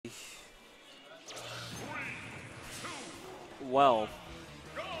well.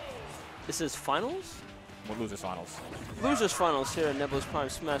 This is finals? We'll losers finals. Losers finals here at Nebulous Prime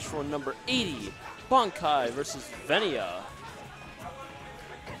Sm4sh number 80. Bankai versus Venia.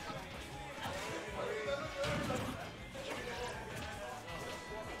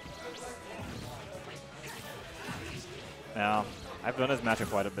 Now, I've done this matchup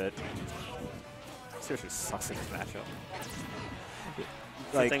quite a bit. Seriously sucks at this matchup.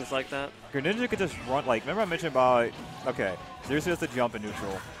 For things like that? Greninja could just run, like, remember I mentioned about, okay, seriously has to jump in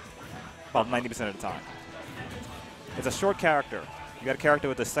neutral about 90% of the time. It's a short character. You got a character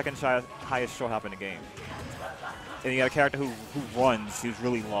with the second highest short hop in the game. And you got a character who runs, who's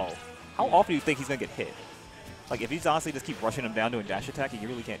really low. How often do you think he's going to get hit? Like, if he's honestly just keep rushing him down doing dash attack, he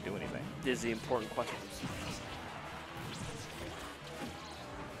really can't do anything. This is the important question.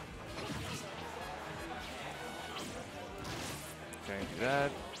 Okay, do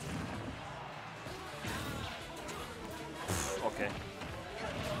that. Okay.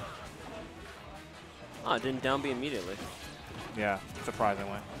 Ah, it didn't down B immediately. Yeah,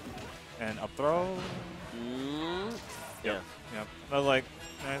 surprisingly. And up throw. Yeah. Yep. I was like,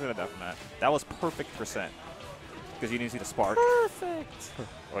 I could have done from that. That was perfect percent. Because you didn't see the spark. Perfect.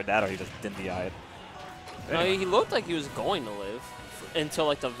 Or that, or he just didn't DI it. No, Anyway. he looked like he was going to live until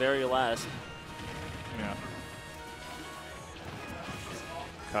like the very last. Yeah.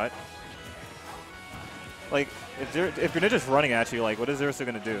 Cut. Like, if Greninja's running at you, like, what is Zersu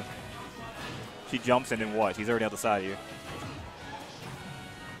going to do? She jumps and then what? He's already out the side of you.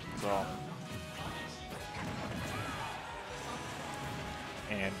 So.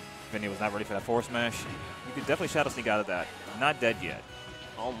 And Venia was not ready for that force smash. You could definitely Shadow Sneak out of that. Not dead yet.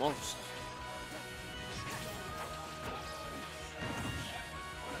 Almost.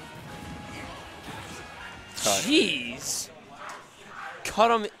 Cut. Jeez. Cut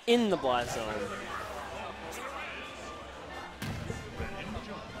him in the blast zone.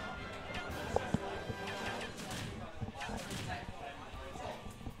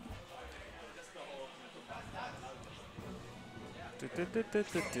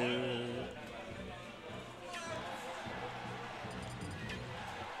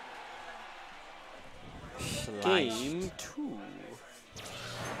 Game 2.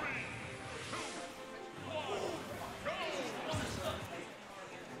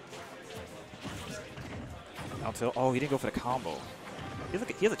 Until, oh, he didn't go for the combo. He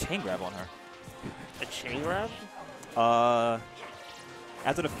has a chain grab on her. A chain grab?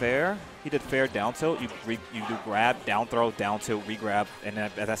 After the fair, he did fair down tilt. You do grab, down throw, down tilt, re-grab, and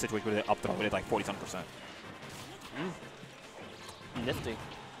then at that situation with the up throw, we did like 40-something%. Nifty.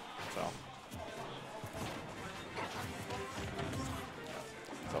 So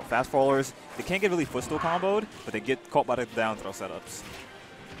fast forwarders, they can't get really footstool comboed, but they get caught by the down throw setups.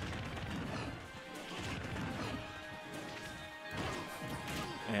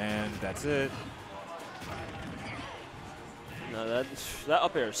 And that's it. No, that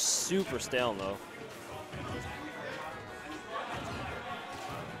up air is super stale though.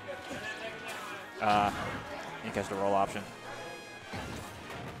 You catch the roll option.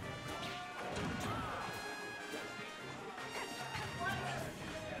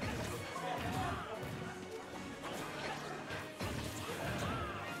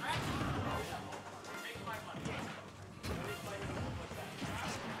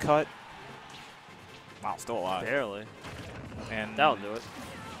 Cut. Wow, still alive. Barely. And that'll do it.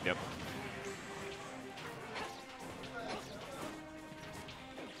 Yep.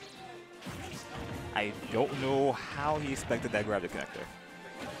 I don't know how he expected that grab to connect there.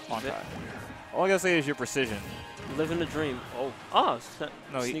 On time. All I gotta say is your precision. Living the dream. Oh. Ah,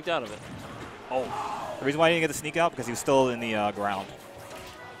 no, sneaked out of it. Oh. The reason why he didn't get the sneak out because he was still in the ground.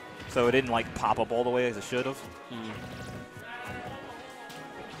 So it didn't like pop up all the way as it should have.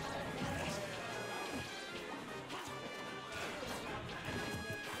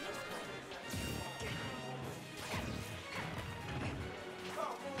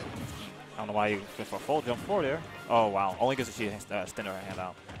 I don't know why you went for a full jump forward there. Oh, wow. Only because she extended her hand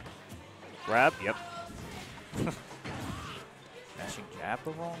out. Grab. Yep. Mashing jab the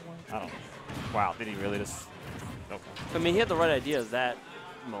wrong way? I don't know. Wow. Did he really just... Okay. I mean, he had the right idea at that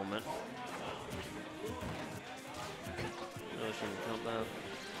moment. Really shouldn't count that.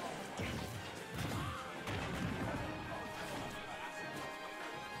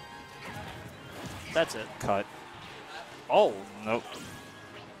 That's it. Cut. Oh. Nope.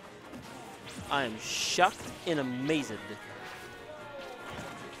 I am shocked and amazed.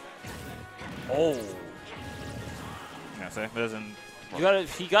 Oh. Yeah, see? It doesn't... You got it.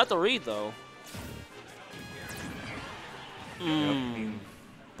 He got the read, though. Yep,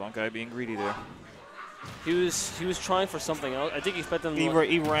 Bankai being greedy there. He was trying for something else. I think he expected him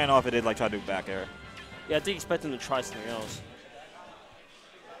He ran off and did like try to do back air. Yeah, I think he expected him to try something else.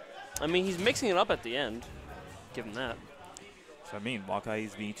 I mean, he's mixing it up at the end. Give him that. So I mean, Bankai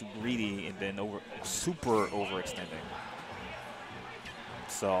is being too greedy and then super overextending.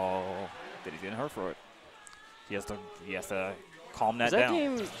 So that he's getting hurt for it. He has to calm that down.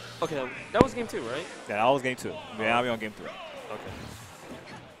 Game? Okay, that was game 2, right? Yeah, that was game 2. Now we're on game 3. Okay.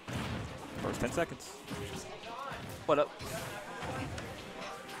 First 10 seconds. What up?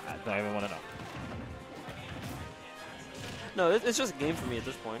 I don't even want to know. No, it's just a game for me at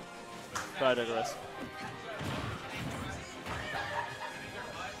this point. But I digress.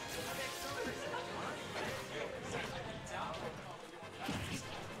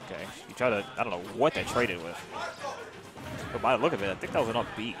 Okay, he tried to, I don't know what they traded with. But by the look of it, I think that was an up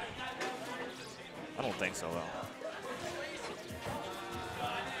B. I don't think so, though.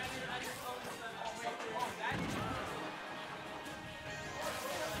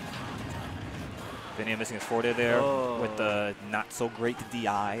 Venia missing his forward there with the not so great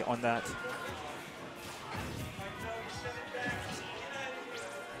DI on that.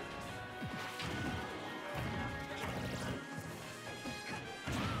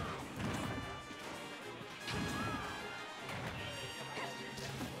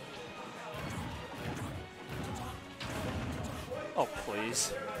 Oh,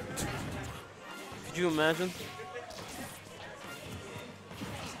 please. Could you imagine?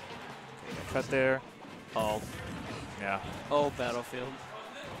 Cut there. Oh. Yeah. Oh, Battlefield.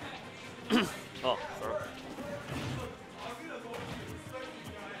 Oh, sorry.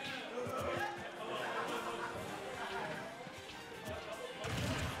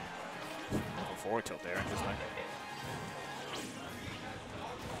 Forward tilt there, interesting.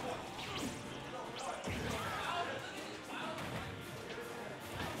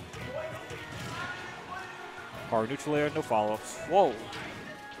 Hard neutral air, no follow-ups. Whoa.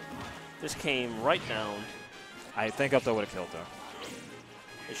 This came right down. I think up there would have killed her.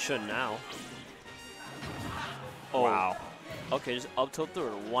 It should now. Oh. Wow. Okay, just up tilt through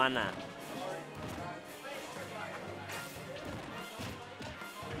it. Why not?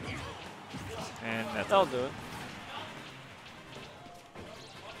 And that's That'll do it.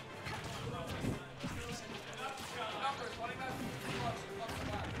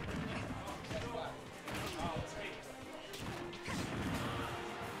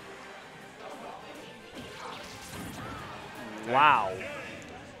 Wow.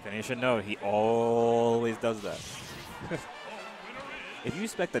 And you should know, he always does that. If you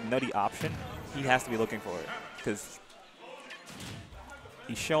expect a nutty option, he has to be looking for it. Because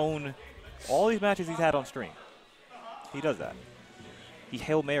he's shown all these matches he's had on stream. He does that. He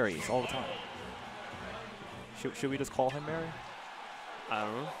Hail Marys all the time. Should we just call him Mary? I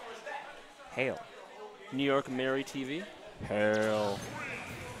don't know. Hail. New York Mary TV. Hail.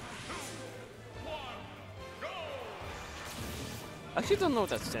 I actually don't know what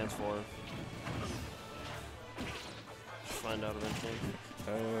that stands for. Find out eventually.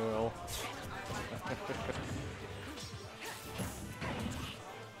 Hail.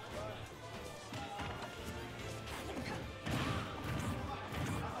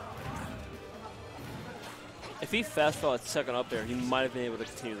 If he fast fell at second up there, he might have been able to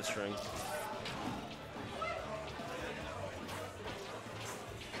continue the string.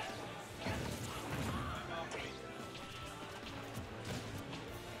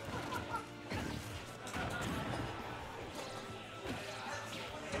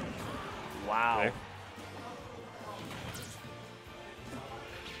 Wow. Okay.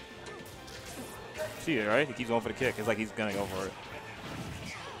 See it, right? He keeps going for the kick. It's like he's gonna go for it.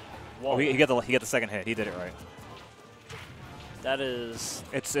 Whoa. Oh, he got the second hit. He did it right. That is...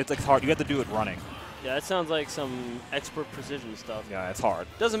 It's like hard. You have to do it running. Yeah, that sounds like some expert precision stuff. Yeah, it's hard.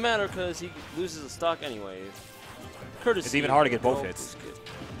 Doesn't matter because he loses the stock anyway. Courtesy. It's even hard to get both Oh, hits.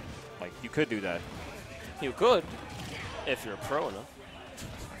 Like, you could do that. You could, if you're pro enough.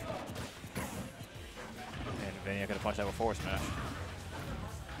 And Venia gonna punch that with forward smash.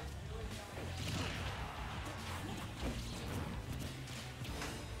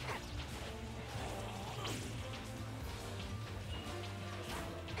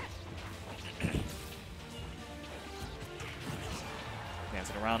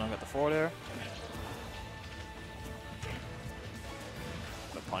 Dancing around him, got the forward air.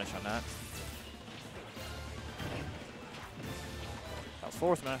 The punish on that. That was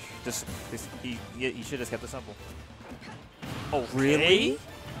forward smash. He should have just kept it simple. Oh, really?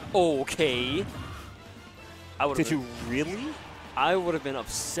 Okay. Did you really? I would have been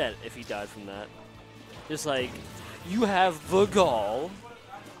upset if he died from that. Just like, you have the gall.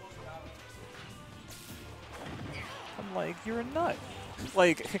 Like, you're a nut.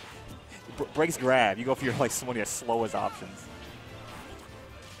 Like, breaks grab. You go for your, like, one of your slowest options.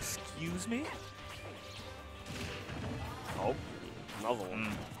 Excuse me? Oh, another one.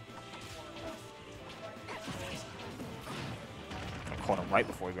 I caught him right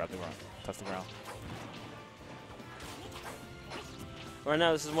before he grabbed the ground. Touched the ground. Right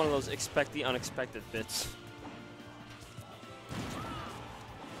now, this is one of those expect the unexpected bits.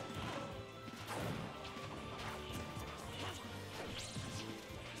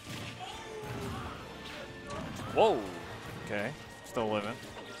 Whoa. Okay, still living.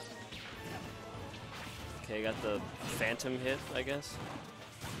 Okay, got the phantom hit, I guess.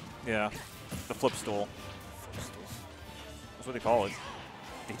 Yeah, the flip stool. That's what they call it.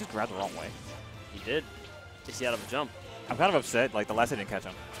 He just grabbed the wrong way. He did. Is he out of a jump? I'm kind of upset. Like, the last hit didn't catch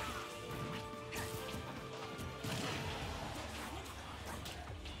him.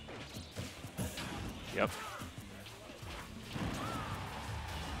 Yep.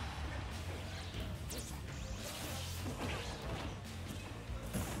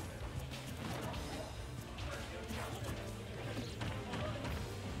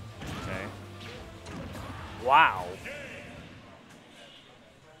 Okay. Wow.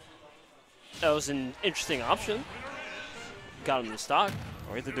 That was an interesting option. Got him in stock.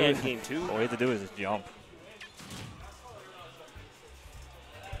 All we have to do And is game 2. All we have to do is just jump.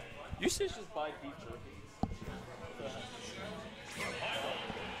 You should just buy beef jerky.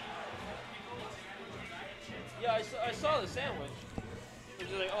 Yeah, I saw the sandwich. It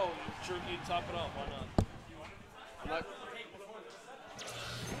was like, oh, jerky, top it off. Why not? I'm not.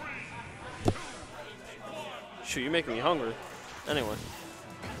 Shoot, you're making me hungry. Anyway.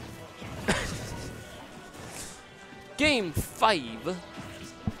 Game 5.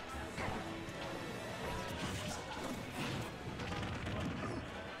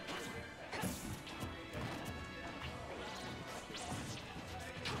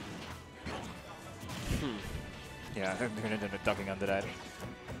 Yeah, they're going to end up ducking under that.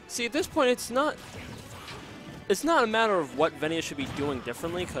 See, at this point, it's not a matter of what Venia should be doing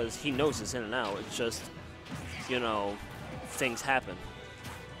differently, because he knows it's in and out. It's just, you know, things happen.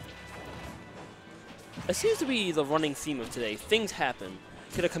 It seems to be the running theme of today. Things happen.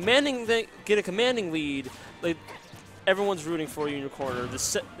 Get a commanding lead. Like, everyone's rooting for you in your corner. The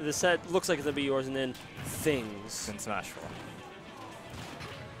set looks like it'll be yours, and then things. In Smash 4.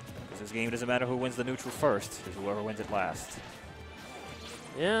 Because this game doesn't matter who wins the neutral first. It's whoever wins it last.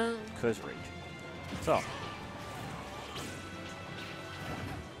 Yeah. Because rage. So.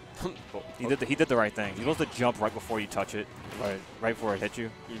 He did the right thing. He supposed to jump right before you touch it, right before it hits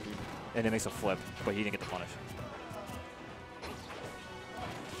you, and it makes a flip, but he didn't get the punish.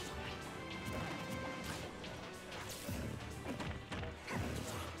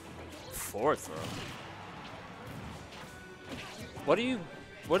 Forward throw.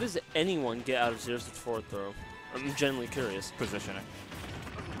 What does anyone get out of 0-6 forward throw? I'm genuinely curious. Positioning.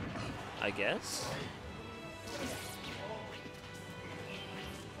 I guess.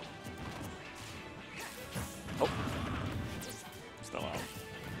 Oh. Still out.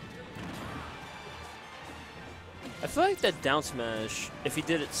 I feel like that down smash, if he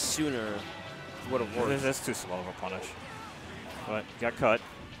did it sooner, would have worked. That's too slow of a punish. But got cut.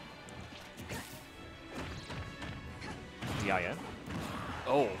 DIN.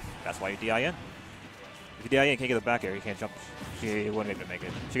 Oh. That's why you DIN. If you DIN, you can't get the back air. You can't jump. She wouldn't be able to make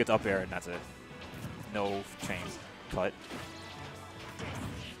it. She gets up air, and that's it. No chain. Cut.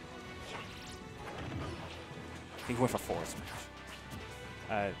 He went for forward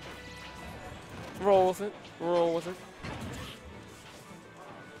smash. Roll with it. Roll with it.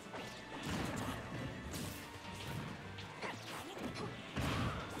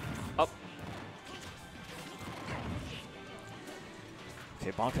 Up.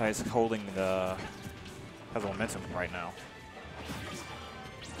 Okay, Bankai is holding the has momentum right now.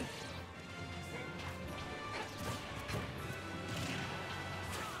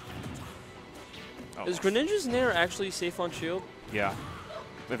 Oh. Is Greninja's Nair actually safe on shield? Yeah.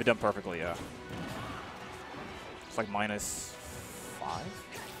 If it done perfectly, yeah. It's like -5.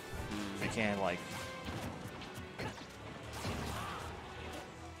 You can't like.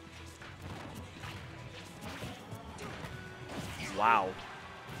 Wow.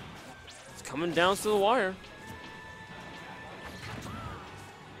 It's coming down to the wire.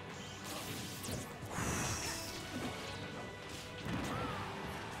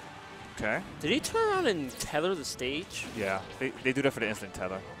 Okay. Did he turn around and tether the stage? Yeah, they do that for the instant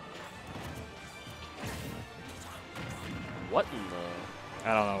tether. What in the...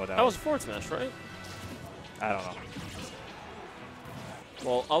 I don't know what that That was. was forward smash, right? I don't know.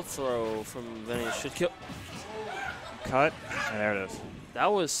 Well, up throw from Venia should kill... Cut, and there it is.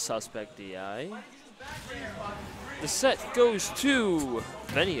 That was suspect DI. The set goes to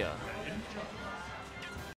Venia.